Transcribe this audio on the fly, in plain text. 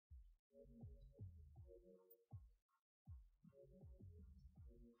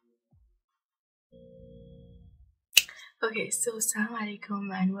Okay, so Salam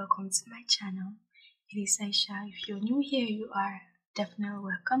Alaikum and welcome to my channel. It is Aisha. If you're new here, you are definitely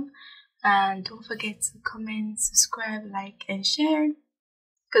welcome. And don't forget to comment, subscribe, like, and share.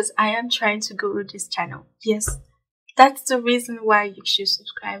 Because I am trying to grow this channel. Yes, that's the reason why you should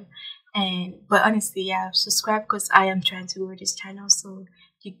subscribe. But honestly, yeah, subscribe because I am trying to grow this channel. So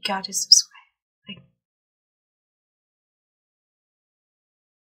you gotta subscribe.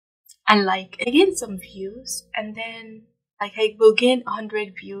 And like I gain some views, and then like I will gain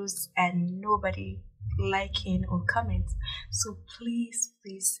 100 views and nobody liking or comment. So please,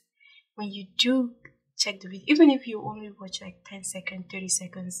 when you do check the video, even if you only watch like 10 seconds, 30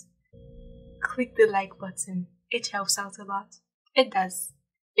 seconds, click the like button. It helps out a lot. It does.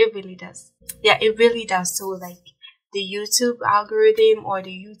 It really does. Yeah, it really does. So like the YouTube algorithm or the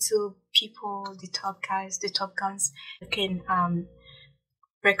YouTube people, the top guys, the top guns can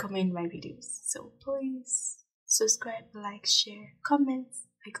recommend my videos. So please subscribe, like, share, comment.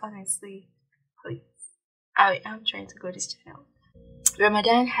 Like honestly, please. I am trying to grow this channel.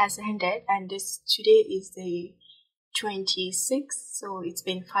 Ramadan has ended and today is the 26th, so it's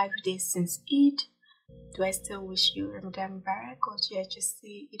been 5 days since Eid. Do I still wish you Ramadan Mubarak or should I just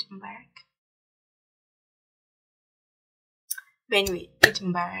say Eid Mubarak? But anyway, Eid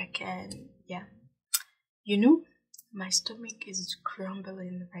Mubarak, and yeah, you know, my stomach is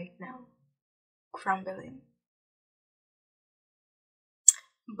crumbling right now. Crumbling.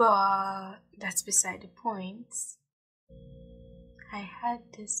 But that's beside the point. I had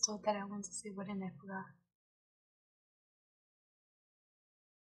this thought that I want to say, but then I forgot.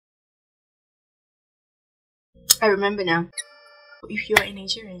 I remember now. If you're in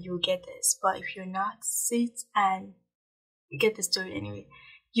Nigeria, you'll get this. But if you're not, sit and get the story anyway.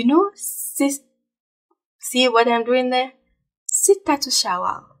 You know, see what I'm doing there?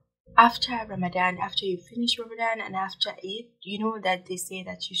 Sistatu-Shawwal. After Ramadan, after you finish Ramadan and after Eid, you know that they say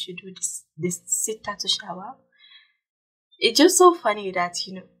that you should do this Sistatu-Shawwal. It's just so funny that,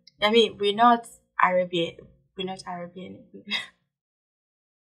 you know, I mean, we're not Arabian. We're not Arabian.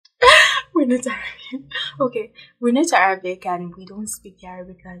 We're not Arabian. Okay, we're not Arabic and we don't speak the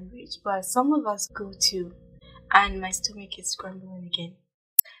Arabic language. But some of us go to, and my stomach is grumbling again.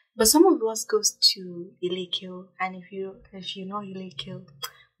 But some of us goes to Ilekewu, and if you know Ilekewu,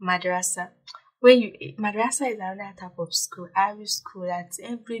 madrasa, madrasa is another type of school, Arabic school that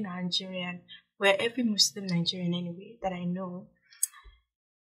every Nigerian, where every Muslim Nigerian anyway that I know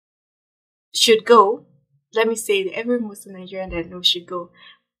should go. Let me say that every Muslim Nigerian that I know should go.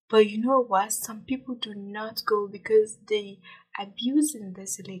 But you know what? Some people do not go because the abuse in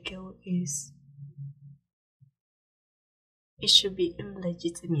this Ilekewu is, it should be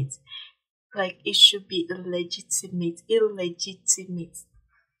illegitimate. Like it should be illegitimate.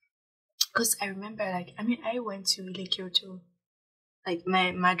 Because I remember, like, I mean, I went to Ilekewu too. Like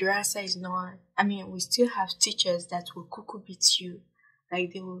my madrasa is not. I mean, we still have teachers that will cuckoo beat you.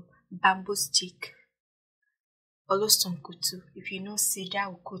 Like they will bamboo stick. Olostonkutu, if you know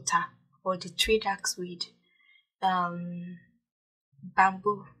Sida Ukuta or the tree darks with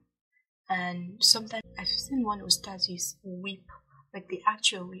bamboo, and sometimes I've seen one who starts use whip, like the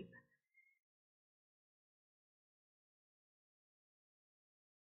actual whip.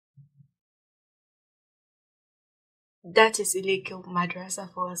 That is illegal madrasa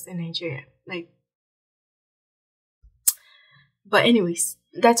for us in Nigeria. Like, but anyways,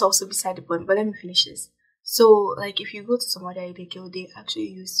 that's also beside the point. But let me finish this. So, like, if you go to some other illegal, they actually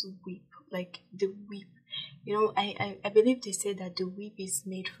use whip, like the whip. You know, I believe they say that the whip is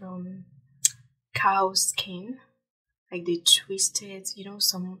made from cow skin. Like they twist it. You know,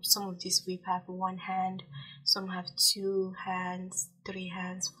 some of these whip have one hand, some have 2 hands, 3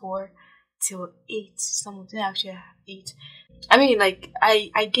 hands, 4 till 8. Some of them actually have 8. I mean, like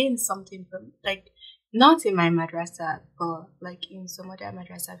I gained something from, like, not in my madrasa, but like in some other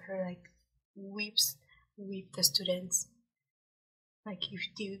madrasa, I've heard like whip the students. Like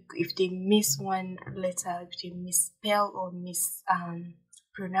if they miss one letter, if they misspell or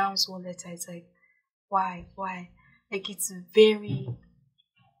pronounce one letter, it's like why? Like it's very.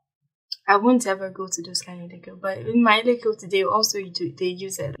 I won't ever go to those kind of Ilekewu, but in my Ilekewu today also they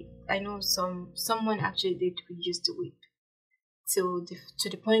use it. I know someone actually did use the whip, to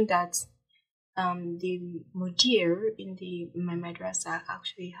the point that the mudir in my madrasa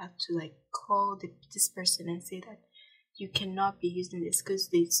actually had to like call this person and say that you cannot be using this because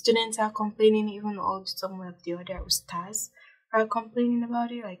the students are complaining, even all some of the other ustaz are complaining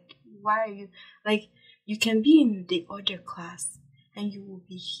about it. Like, why are you, like, you can be in the other class and you will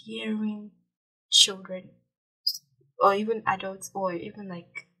be hearing children or even adults or even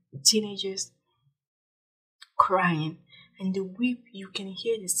like teenagers crying, and the whip, you can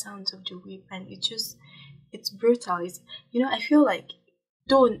hear the sounds of the whip, and it's brutal. I feel like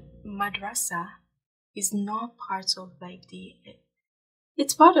though madrasa is not part of like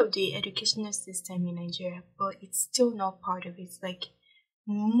it's part of the educational system in Nigeria, but it's still not part of it. Like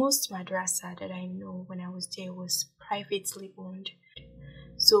most madrasa that I know when I was there was privately owned.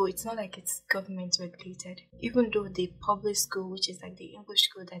 So it's not like it's government regulated. Even though the public school, which is like the English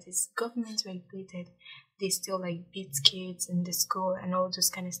school that is government regulated, they still like beat kids in the school and all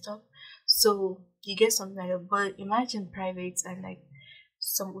those kind of stuff. So you get something like that. But imagine private, and like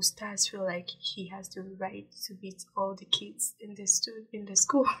some ustaz feel like he has the right to beat all the kids in the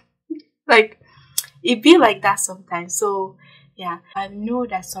school. Like it be like that sometimes. So yeah, I know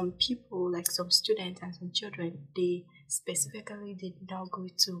that some people, like some students and some children, they specifically did not go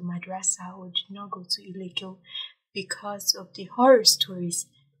to madrasa or did not go to Ilekewu because of the horror stories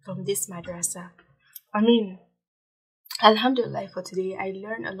from this madrasa. I mean, Alhamdulillah for today, I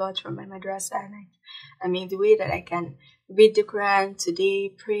learned a lot from my madrasa, and I mean the way that I can read the Quran today,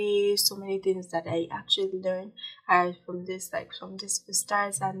 pray, so many things that I actually learned are from this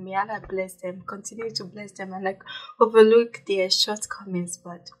stars, and may Allah bless them, continue to bless them, and like overlook their shortcomings.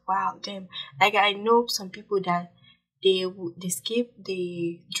 But wow, damn, like I know some people that they skip,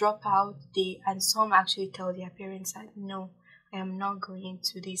 they drop out, and some actually tell their parents that no, I am not going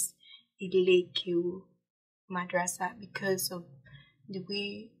to this Ilekewu madrasa because of the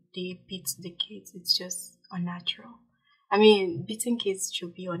way they beat the kids. It's just unnatural. I mean, beating kids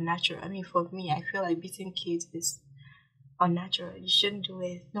should be unnatural. I mean, for me, I feel like beating kids is unnatural. You shouldn't do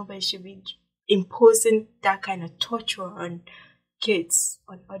it. Nobody should be imposing that kind of torture on kids,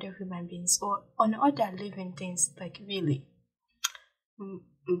 on other human beings, or on other living things, like really.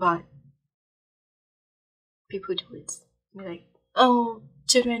 But people do it. They're like, oh,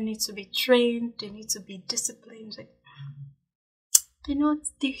 children need to be trained, they need to be disciplined. Like, they're not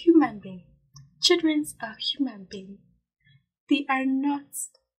the human being. Children are human beings. They are not.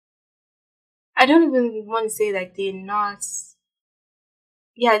 I don't even want to say like they're not.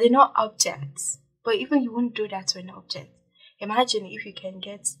 Yeah, they're not objects. But even you won't do that to an object. Imagine if you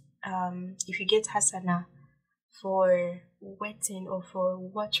get hasana for wetting or for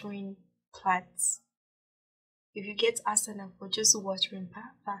watering plants. If you get asana for just watering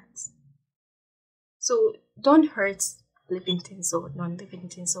plants. So don't hurt living things or non-living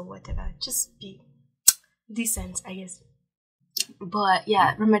things or whatever. Just be decent, I guess. But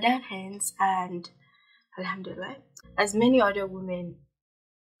yeah, Ramadan ends, and Alhamdulillah, as many other women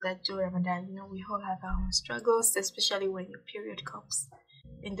that do Ramadan, we all have our own struggles, especially when your period comes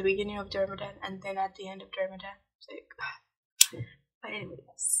in the beginning of the Ramadan and then at the end of the Ramadan. But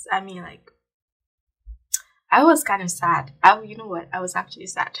anyways, I mean, like, I was kind of sad. I was actually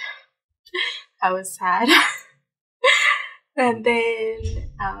sad. I was sad. and then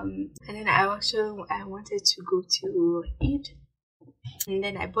I wanted to go to Eid. And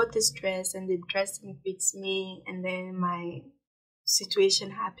then I bought this dress, and the dress didn't fit me, and then my situation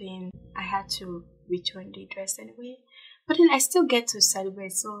happened. I had to return the dress anyway. But then I still get to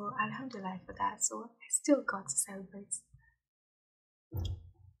celebrate, so Alhamdulillah for that. So I still got to celebrate.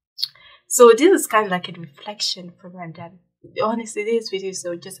 So this is kind of like a reflection for Ramadan. Honestly, this video is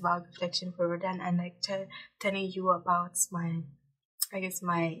just about reflection for Ramadan, and like telling you about my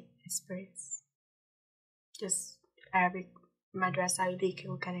experience. Just Arabic madrasa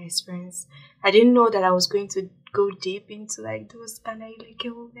Ilekewu kind of experience. I didn't know that I was going to go deep into like those kind of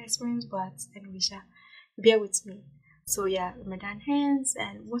Ilekewu experience, but anyway, bear with me. So yeah, Ramadan ends,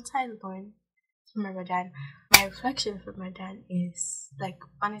 and what I learned from Ramadan, my reflection from Ramadan is like,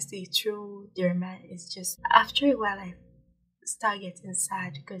 honestly, through the Ramadan is just, after a while I start getting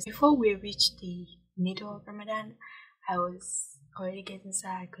sad, because before we reached the middle of Ramadan, I was already getting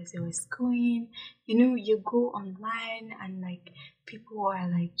sad because it was going, you go online and like people are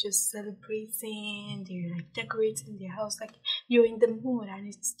like just celebrating, they're like decorating their house, like you're in the mood, and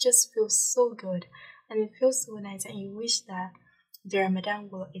it just feels so good and it feels so nice, and you wish that the Ramadan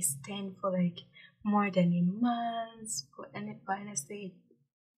will extend for like more than a month, but honestly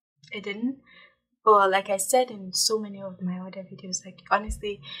it didn't. But like I said in so many of my other videos, like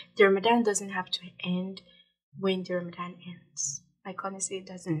honestly, the Ramadan doesn't have to end when the Ramadan ends. Like honestly, it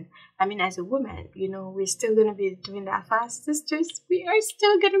doesn't. I mean, as a woman, we're still gonna be doing that fast, sisters. We are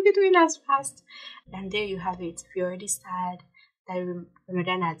still gonna be doing that fast. And there you have it. If you're already sad that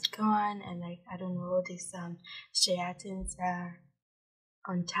Ramadan has gone, and like I don't know, all these shayatins are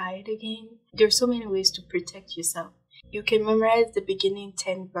untied again. There's so many ways to protect yourself. You can memorize the beginning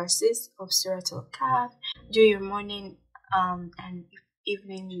 10 verses of Surah Al-Kahf, do your morning and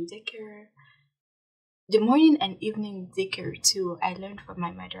evening dhikr, the morning and evening dhikr too, I learned from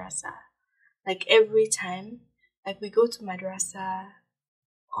my madrasa. Like every time, like we go to madrasa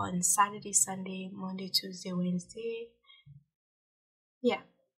on Saturday, Sunday, Monday, Tuesday, Wednesday. Yeah.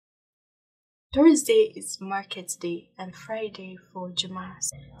 Thursday is market day and Friday for Jummah.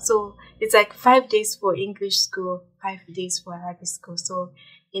 So it's like 5 days for English school, 5 days for Arabic school. So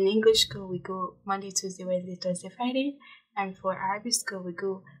in English school, we go Monday, Tuesday, Wednesday, Thursday, Friday. And for Arabic school, we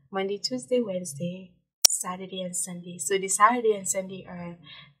go Monday, Tuesday, Wednesday, Saturday, and Sunday. So the Saturday and Sunday are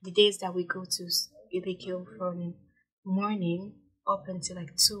the days that we go to Ilekewu from morning up until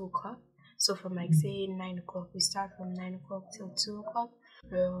like 2 o'clock. So from like say 9 o'clock, we start from 9 o'clock till 2 o'clock.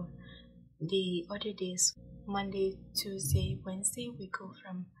 The other days, Monday, Tuesday, Wednesday, we go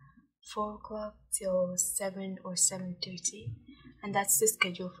from 4 o'clock till 7 or 7:30, and that's the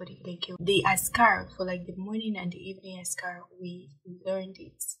schedule for the Ilekewu. The askar for like the morning and the evening askar, we learned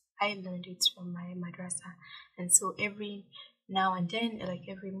it. I learned it from my madrasa, and so every now and then, like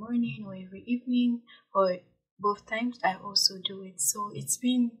every morning or every evening or both times, I also do it. So it's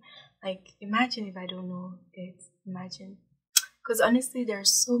been like, imagine if I don't know it. Imagine. Because honestly, there are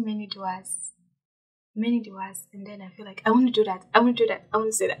so many duas, and then I feel like I want to do that, I want to do that, I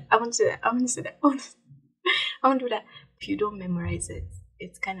want to say that, I want to say that, I want to say that, I want to do that. If you don't memorize it,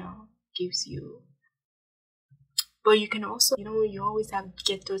 it kind of gives you. But you can also, you always have to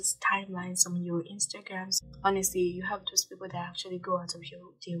get those timelines on your Instagrams. Honestly, you have those people that actually go out of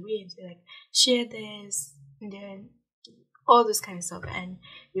their way and say like, share this, and then all this kind of stuff, and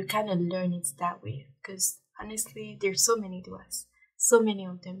you kind of learn it that way. Because honestly, there's so many duas, so many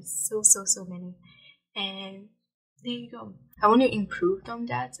of them, so many, and there you go. I want to improve on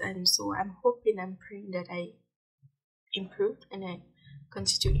that, and so I'm hoping, I'm praying that I improve and I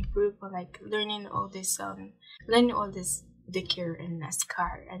continue to improve on like learning all this dhikr and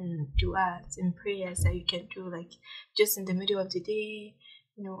askar and du'as and prayers that you can do like just in the middle of the day,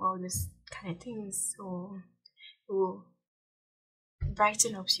 all this kind of things. So it will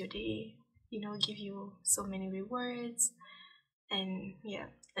brighten up your day, give you so many rewards. And yeah,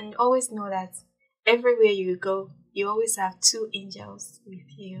 and always know that everywhere you go, you always have 2 angels with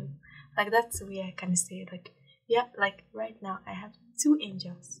you. Like that's the way I can say it. Like, yeah, like right now I have 2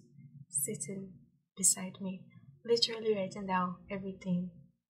 angels sitting beside me, literally writing down everything,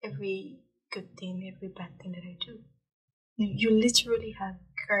 every good thing, every bad thing that I do. You literally have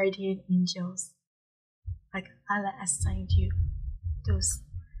guardian angels. Like Allah assigned you those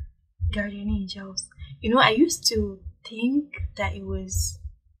guardian angels. I used to think that it's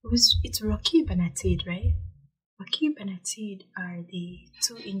Rakib and Atid, right? Rakib and Atid are the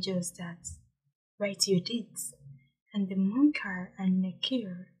 2 angels that write your deeds, and the Munkar and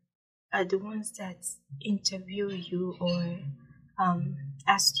Nakir are the ones that interview you or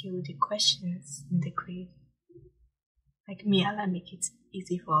ask you the questions in the grave. Like, may Allah make it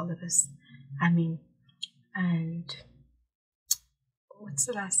easy for all of us. I mean, and what's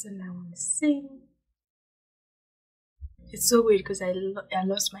the last thing I want to say? It's so weird because I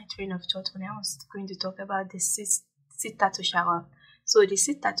lost my train of thought when I was going to talk about the Sistatu-Shawwal. So the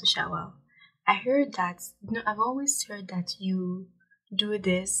Sistatu-Shawwal, I heard that, I've always heard that you do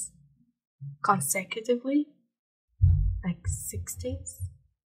this consecutively, like 6 days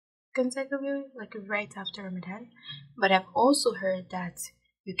consecutively, like right after Ramadan. But I've also heard that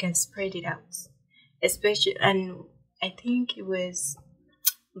you can spread it out, especially, and I think it was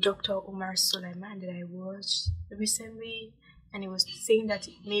Dr. Omar Suleiman that I watched recently, and he was saying that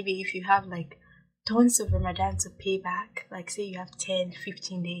maybe if you have like tons of Ramadan to pay back, like say you have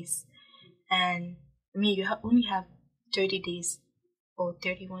 10-15 days, and you only have 30 days or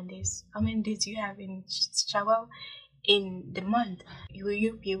 31 days. How many days do you have in Shawwal in the month? Will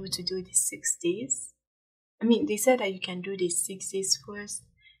you be able to do the 6 days? They said that you can do the 6 days first,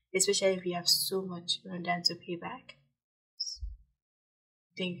 especially if you have so much Ramadan to pay back.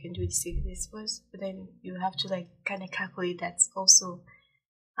 Then you can do the 6 days first, but then you have to like kind of calculate that also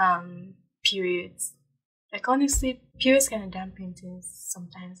periods. Like honestly, periods kind of dampen things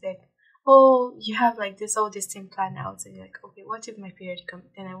sometimes. Like, oh, you have like all this thing planned out, and you're like, okay, what if my period comes?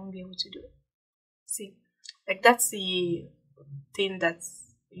 Then I won't be able to do it. See, like that's the thing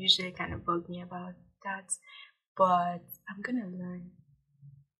that's usually kind of bugged me about that. But I'm gonna learn.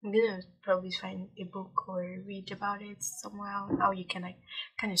 I'm gonna probably find a book or read about it somewhere, how you can like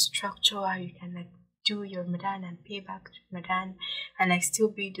kind of structure how you can like do your Ramadan and pay back Ramadan, and like still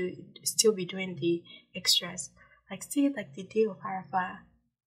be doing the extras. Like say like the day of Arafah.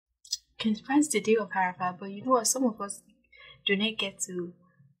 Can pass the day of Arafah, but you know what? Some of us do not get to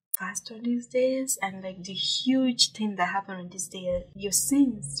fast on these days, and like the huge thing that happened on this day, your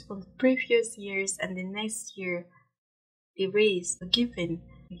sins from previous years and the next year erased, forgiven.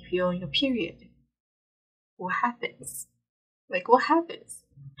 If you're on your period, what happens? Like, what happens?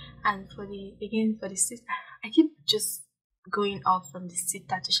 And for the sister, I keep just going off from the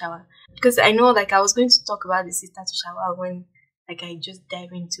Sistatu-Shawwal, because I know like I was going to talk about the Sistatu-Shawwal when like I just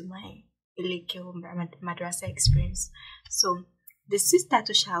dive into my Ilekewu madrasa experience. So the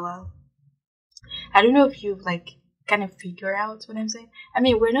Sistatu-Shawwal, I don't know if you've like kind of figure out what I'm saying. I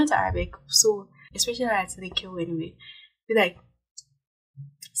mean, we're not Arabic, so especially at Ilekewu anyway, be like,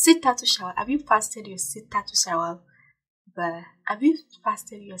 Sistatu-Shawwal, have you fasted your Sistatu-Shawwal? But have you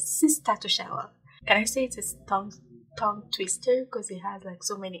fasted your Sistatu-Shawwal? Can I say it's a tongue twister because it has like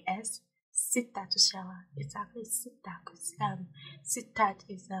so many S? Sistatu-Shawwal. It's actually Sitta, because Sittat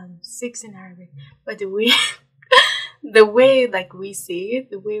is 6 in Arabic. But the way the way like we say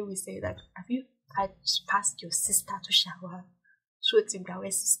it, like, have you passed your Sistatu-Shawwal?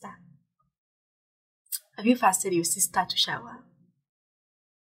 Sister. Have you fasted your Sistatu-Shawwal?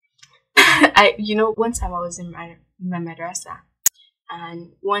 One time I was in my madrasa,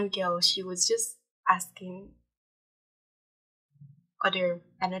 and one girl, she was just asking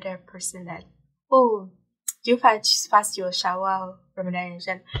another person that, oh, do you fast your Shawwal Ramadan?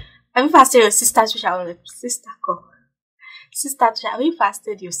 Have you fasted your Sistatu-Shawwal? Have you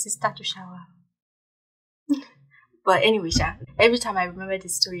fasted your Sistatu-Shawwal? But anyway, every time I remember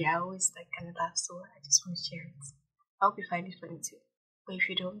this story, I always like kind of laugh, so I just want to share it. I hope you find it funny too. But if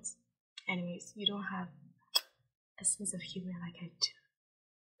you don't, anyways, you don't have a sense of humor like I do,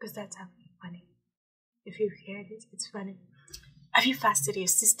 because that's actually funny. If you've heard it, it's funny. Have you fasted your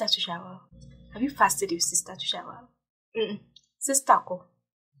Sistatu-Shawwal? Have you fasted your Sistatu-Shawwal? Sistako.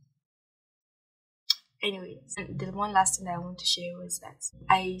 Anyways, and the one last thing I want to share was that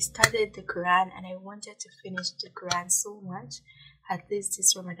I started the Quran and I wanted to finish the Quran so much, at least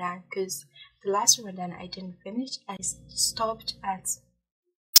this Ramadan, because the last Ramadan I didn't finish. I stopped at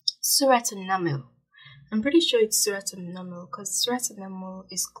Surah An-Naml. I'm pretty sure it's Surah An-Naml, because Surah An-Naml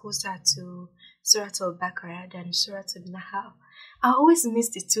is closer to Surah Al-Baqarah than Surah An-Nahl. I always mix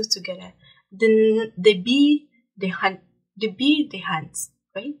the two together. The B, the hunt,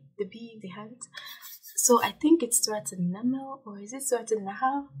 right? The B, the hunt. So I think it's Surah An-Naml, or is it Surah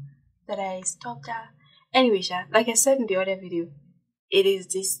An-Nahl that I stopped at? Anyway, like I said in the other video, it is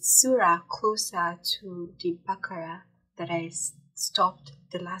this surah closer to the Baqarah that I stopped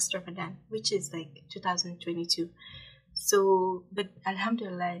the last Ramadan, which is like 2022. So, but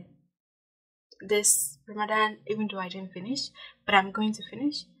Alhamdulillah, this Ramadan, even though I didn't finish, but I'm going to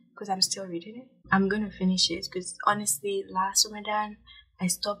finish because I'm still reading it. I'm going to finish it because honestly, last Ramadan I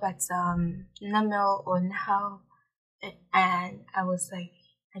stopped at Namel or Nahal, and I was like,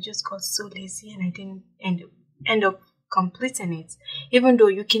 I just got so lazy and I didn't end up completing it. Even though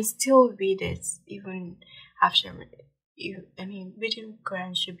you can still read it even after reading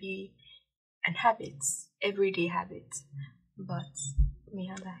Quran should be an habit, everyday habit. But may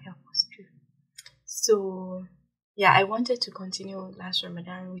Allah help us through. So yeah, I wanted to continue last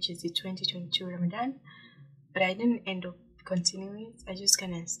Ramadan, which is the 2022 Ramadan, but I didn't end up continuing it. I just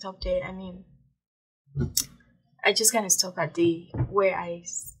kind of stopped there. I just kind of stopped at the where I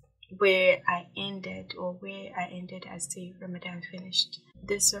ended as the Ramadan finished.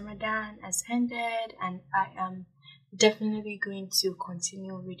 This Ramadan has ended, and I am definitely going to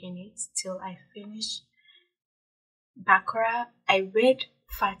continue reading it till I finish Baqarah. I read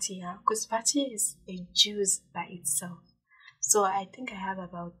Fatiha because Fatiha is a juz by itself, so I think I have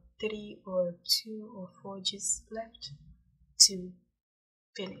about 3 or 2 or 4 juz left to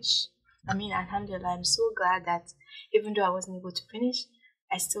finish. Alhamdulillah, I'm so glad that even though I wasn't able to finish,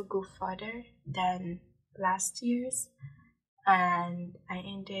 I still go further than last year's, and I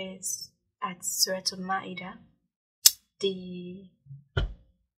ended at Surah Al-Ma'idah.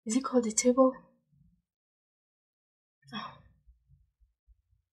 Is it called the table? Oh.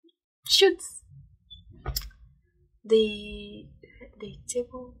 Shoot! The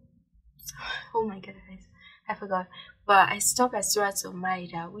table. Oh my god, I forgot. But I stopped at Surah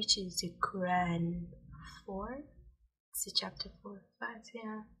Al-Ma'idah, which is the Quran 4. It's the chapter 4, 5,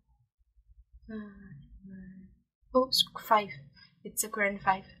 yeah. Oh, 5. It's the Quran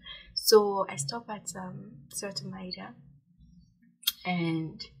 5. So I stopped at Surah Al-Ma'idah,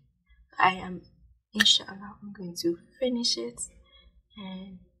 and I am, inshallah, I'm going to finish it.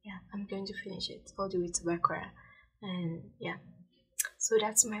 And yeah, I'm going to finish it all the way to Baqarah. And yeah, so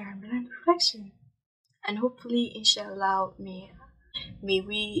that's my Ramadan reflection. And hopefully, inshallah, may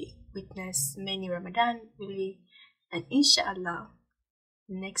we witness many Ramadan really, and inshallah,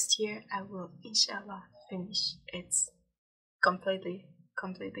 next year I will inshallah finish it completely,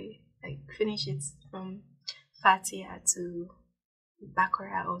 like finish it from Fatiha to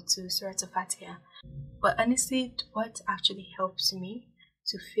Baqarah or to Surah Fatiha. But honestly, what actually helps me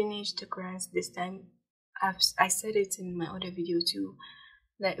to finish the Quran this time, I said it in my other video too,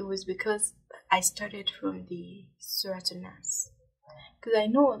 that it was because I started from the Surah Nas. Because I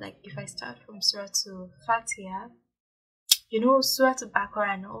know, like, if I start from Surah Fatiha, you know, Surah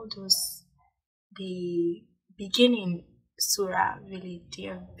Baqarah and all those, the beginning surah, really, they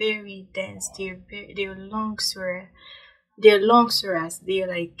are very dense. They're long surah. They're long surahs. They're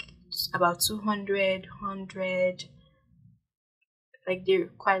like about 200, 100. Like, they're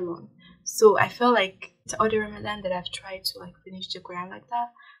quite long. So I felt like the other Ramadan that I've tried to like finish the Quran like that,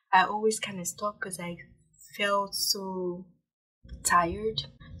 I always kind of stopped because I felt so tired.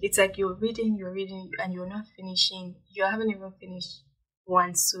 It's like you're reading, and you're not finishing. You haven't even finished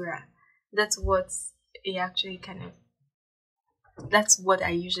one surah. That's what it actually kind of. That's what I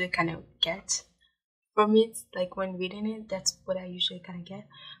usually kind of get from it. Like when reading it, that's what I usually kind of get.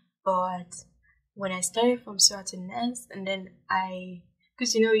 But when I started from Surah Nas, and then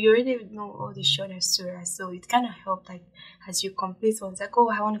because you know, you already know all the shorter surahs, so it kind of helped, like, as you complete one, it's like, oh,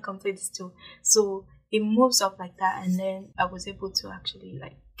 I want to complete this too. So it moves up like that, and then I was able to actually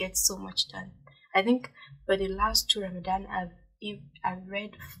like get so much done. I think for the last 2 Ramadan, I've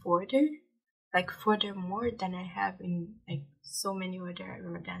read further more than I have in like so many other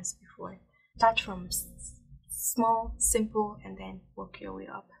Ramadans before. Start from small, simple, and then work your way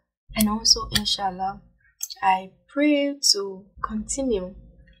up. And also, inshallah, I pray to continue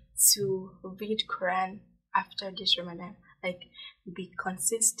to read Quran after this Ramadan, like be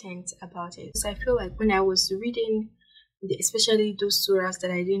consistent about it. Because I feel like when I was reading, especially those surahs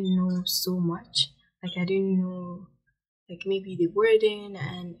that I didn't know so much, like I didn't know like maybe the wording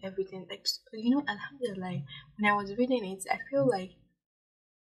and everything, like, you know, alhamdulillah, when I was reading it, I feel like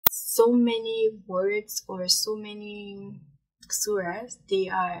so many words or so many surahs, they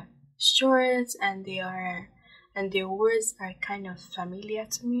are short and their words are kind of familiar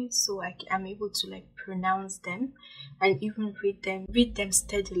to me, so I'm able to like pronounce them and even read them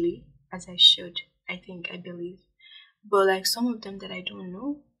steadily as I should, I believe. But like some of them that I don't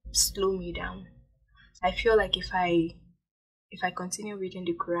know slow me down. I feel like if I continue reading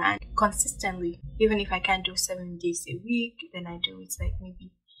the Quran consistently, even if I can't do 7 days a week, then I do it like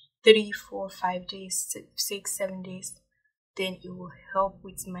maybe 3, 4, 5 days, 6, 7 days, then it will help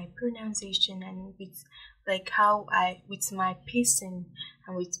with my pronunciation and with like with my pacing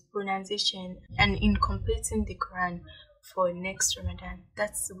and with pronunciation and in completing the Quran for next Ramadan.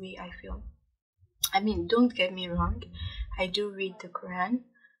 That's the way I feel. I mean, don't get me wrong, I do read the Quran.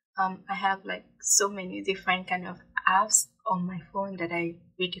 I have like so many different kind of apps on my phone that I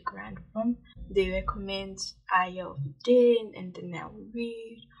read the Quran from. They recommend ayah of the day, and then I'll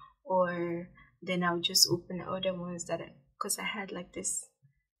read, or then I'll just open other ones because I had like this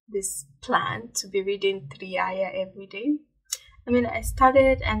plan to be reading 3 ayah every day. I mean, I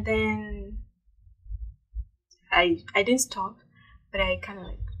started and then I didn't stop, but I kind of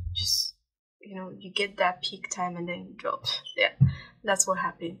like just, you know, you get that peak time and then you drop. Yeah, that's what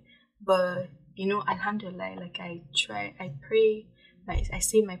happened. But you know, alhamdulillah, like I pray, I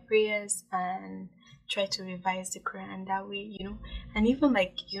say my prayers and try to revise the Quran that way, you know, and even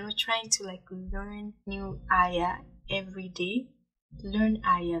like, you know, trying to like learn new ayah every day. Learn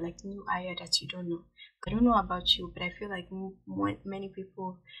ayah, like new ayah that you don't know. I don't know about you, but I feel like many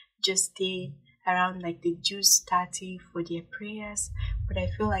people just stay around like the Jews 30 for their prayers. But I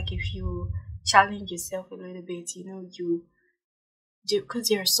feel like if you challenge yourself a little bit, you know, because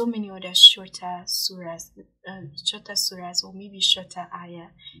there are so many other shorter surahs or maybe shorter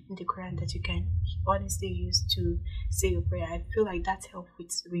ayah in the Quran that you can honestly use to say your prayer. I feel like that helps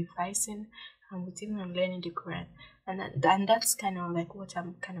with revising and with even learning the Quran, and that's kind of like what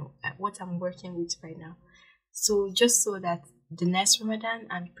I'm working with right now. So just so that the next Ramadan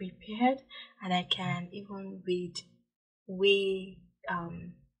I'm prepared and I can even read way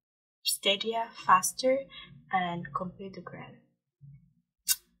steadier, faster, and complete the Quran,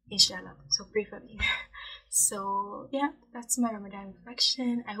 inshallah. So pray for me. So yeah, that's my Ramadan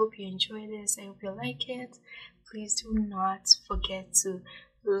reflection. I hope you enjoy this. I hope you like it. Please do not forget to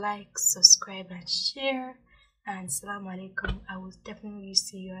like, subscribe, and share. And Salam Alaikum. I will definitely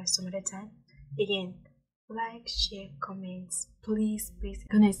see you at some other time. Again, like, share, comments, please.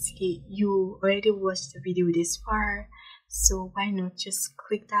 I'm gonna see you already watched the video this far, so why not just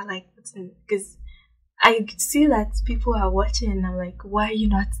click that like button? Because I see that people are watching and I'm like, why are you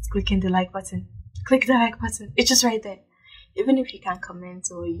not clicking the like button? Click the like button, it's just right there. Even if you can't comment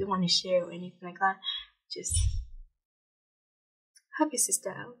or you don't want to share or anything like that, just help your sister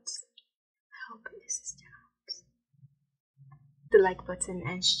out. Help your sister out. The like button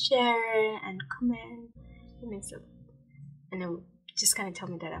and share and comment. It means a lot. And it will just kind of tell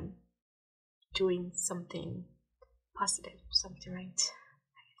me that I'm doing something positive, something right.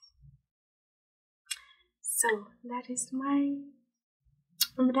 So that is my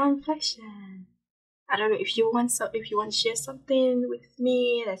Ramadan reflection. I don't know if you want to share something with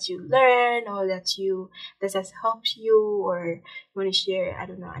me that you learn or that has helped you, or you want to share, I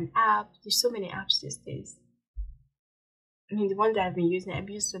don't know, an app. There's so many apps these days. I mean, the one that I've used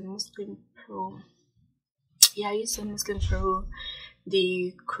on Muslim Pro. Yeah, I used on Muslim Pro,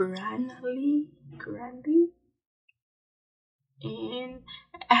 the Quranly, and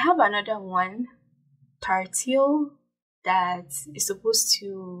I have another one, Tartil, that is supposed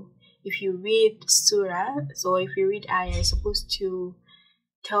to, if you read surah, so if you read ayah, it's supposed to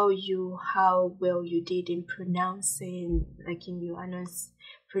tell you how well you did in pronouncing, like in your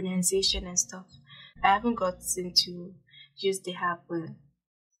pronunciation and stuff. I haven't gotten to use the app, but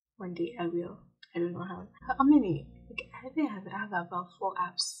one day I will. I don't know how many. Like, I think I have about 4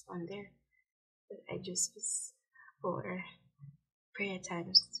 apps on there that I just use for prayer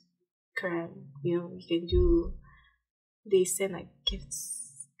times. Quran, you can do. They send like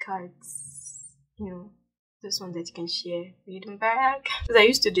gifts, cards, this one that you can share. Eid Mubarak. Because I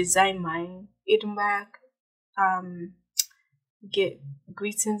used to design mine. Eid Mubarak, get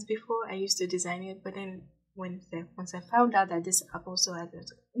greetings before. I used to design it, but then once I found out that this app also had it,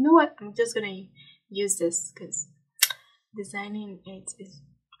 you know what? I'm just gonna use this because designing it is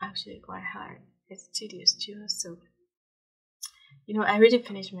actually quite hard. It's tedious too. So I already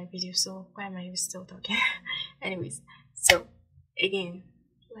finished my video, so why am I still talking? Anyways, so again,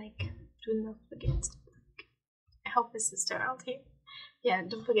 do not forget to help a sister out here. Yeah,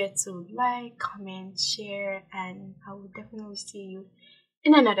 don't forget to like, comment, share, and I will definitely see you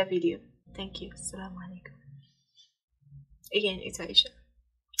in another video. Thank you. Salam Alaikum. Again, it's Aisha.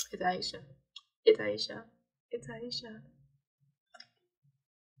 It's Aisha. It's Aisha. It's Aisha.